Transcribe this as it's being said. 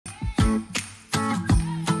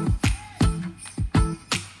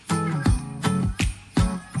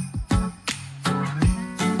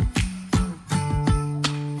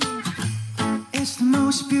It's the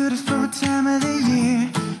most beautiful time of the year.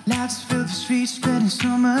 Lights fill the streets, spreading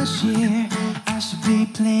so much cheer. I should be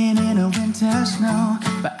playing in a winter snow,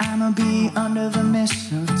 but I'ma be under the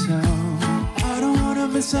mistletoe. I don't wanna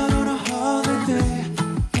miss out on a holiday,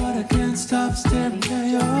 but I can't stop staring at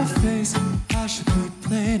your face. I should be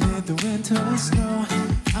playing in the winter snow.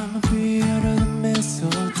 I'ma be under the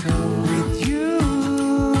mistletoe. With you,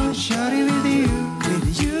 shawty, with you, with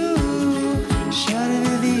you, shawty,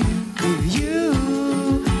 with you, with you,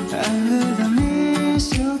 under the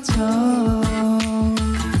mistletoe.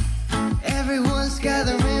 Everyone's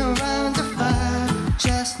gathering around the fire,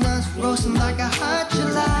 chestnuts roasting like a hot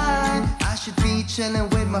July. I should be chilling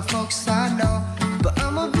with my folks, I know, but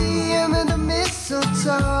I'ma be under the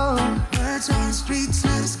mistletoe. Birds on the streets,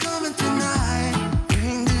 it's coming tonight.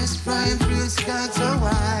 Rain just flying through the sky so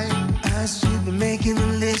wide. I should be making a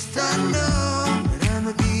list, I know, but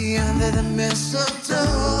I'ma be under the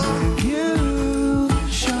mistletoe. With you,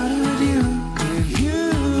 shawty, with you, with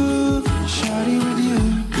you, shawty, with you,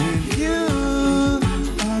 with you,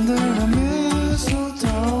 under the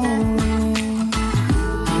mistletoe.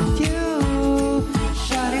 With you,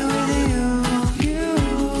 shawty, with you, with you,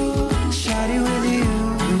 shawty, with you,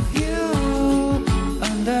 with you,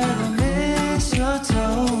 under the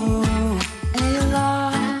mistletoe. Hey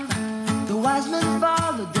Lord, the wise men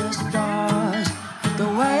followed the stars, the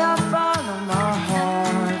way I follow my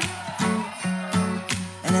heart,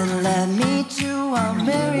 and it led me to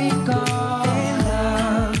America. Hey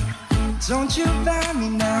love, don't you buy me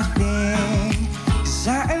nothing, 'cause I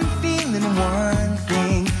am feeling one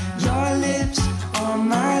thing. Your lips on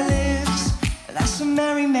my lips, that's a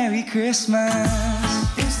merry, merry Christmas.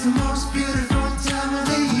 It's the most beautiful time of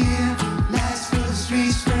the year. Lights fill the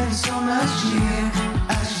streets, spreading so much cheer.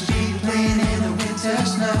 I should be playing in the winter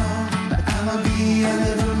snow, but I'ma be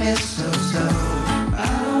under the mistletoe. I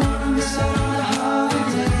don't wanna miss out on the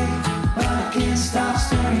holiday, but I can't stop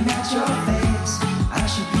staring at your face. I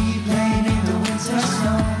should be playing in the winter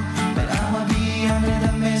snow, but I'ma be under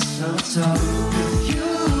the mistletoe. With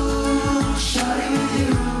you, shawty, with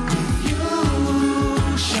you, with you,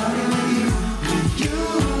 shawty, with you, with you,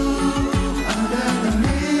 under the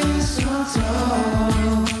mistletoe.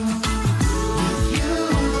 With you,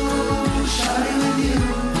 shawty, with you,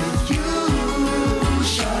 with you,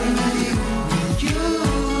 shawty, with you, with you,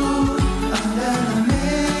 under the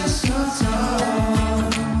mistletoe.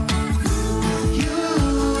 With you,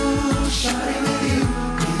 shawty, with you,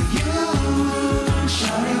 with you,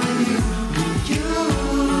 shawty, with you, with you,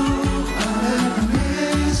 under the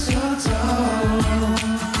mistletoe.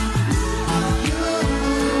 With you,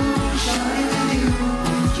 shawty, with you,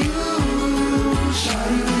 with you,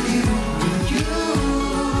 shawty, with you, with you,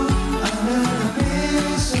 under the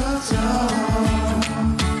mistletoe.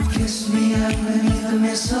 Kiss me underneath the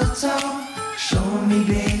mistletoe, show me,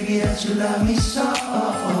 baby, that you love me so.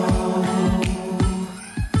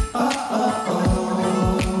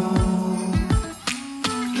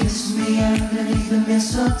 Kiss me underneath the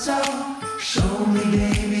mistletoe, show me,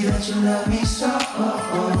 baby, that you love me so.